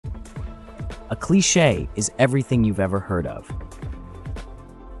A cliché is everything you've ever heard of.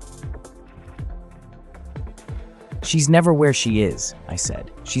 She's never where she is, I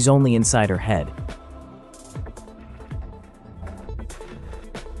said. She's only inside her head.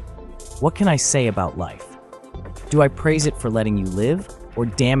 What can I say about life? Do I praise it for letting you live, or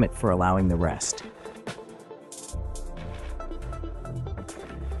damn it for allowing the rest?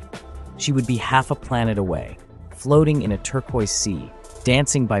 She would be half a planet away, floating in a turquoise sea,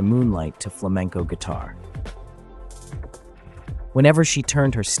 dancing by moonlight to flamenco guitar. Whenever she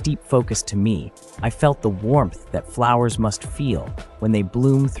turned her steep focus to me, I felt the warmth that flowers must feel when they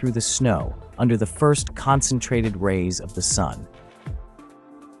bloom through the snow under the first concentrated rays of the sun.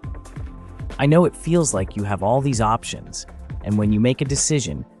 I know it feels like you have all these options, and when you make a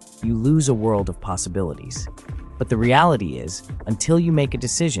decision, you lose a world of possibilities. But the reality is, until you make a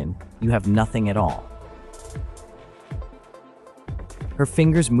decision, you have nothing at all. Her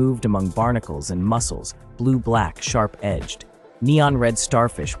fingers moved among barnacles and mussels, blue-black, sharp-edged. Neon red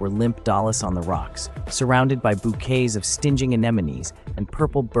starfish were limp dollars on the rocks, surrounded by bouquets of stinging anemones and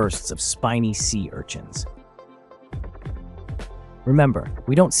purple bursts of spiny sea urchins. Remember,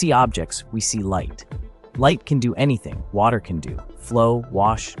 we don't see objects, we see light. Light can do anything water can do. Flow,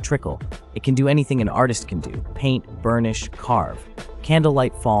 wash, trickle. It can do anything an artist can do. Paint, burnish, carve.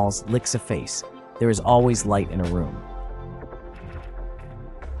 Candlelight falls, licks a face. There is always light in a room.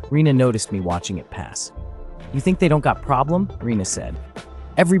 Rena noticed me watching it pass. You think they don't got problem? Rena said.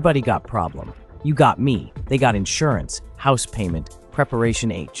 Everybody got problem. You got me. They got insurance, house payment,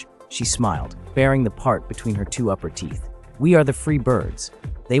 preparation H. She smiled, baring the part between her two upper teeth. We are the free birds.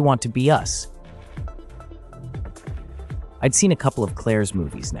 They want to be us. I'd seen a couple of Claire's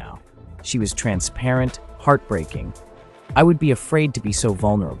movies now. She was transparent, heartbreaking. I would be afraid to be so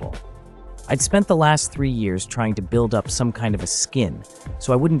vulnerable. I'd spent the last 3 years trying to build up some kind of a skin,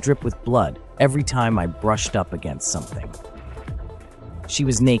 so I wouldn't drip with blood every time I brushed up against something. She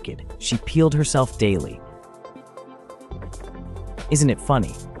was naked. She peeled herself daily. Isn't it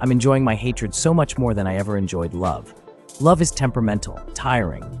funny? I'm enjoying my hatred so much more than I ever enjoyed love. Love is temperamental,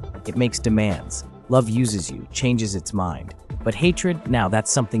 tiring. It makes demands. Love uses you, changes its mind. But hatred, now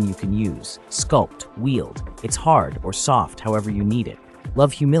that's something you can use, sculpt, wield. It's hard or soft, however you need it.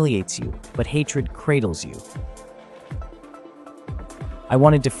 Love humiliates you, but hatred cradles you. I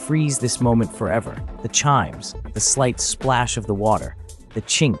wanted to freeze this moment forever. The chimes, the slight splash of the water, the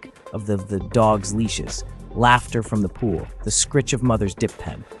chink of the dog's leashes, laughter from the pool, the scritch of mother's dip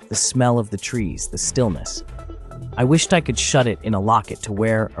pen, the smell of the trees, the stillness. I wished I could shut it in a locket to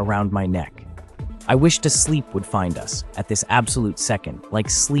wear around my neck. I wished a sleep would find us at this absolute second, like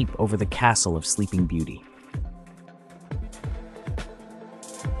sleep over the castle of Sleeping Beauty.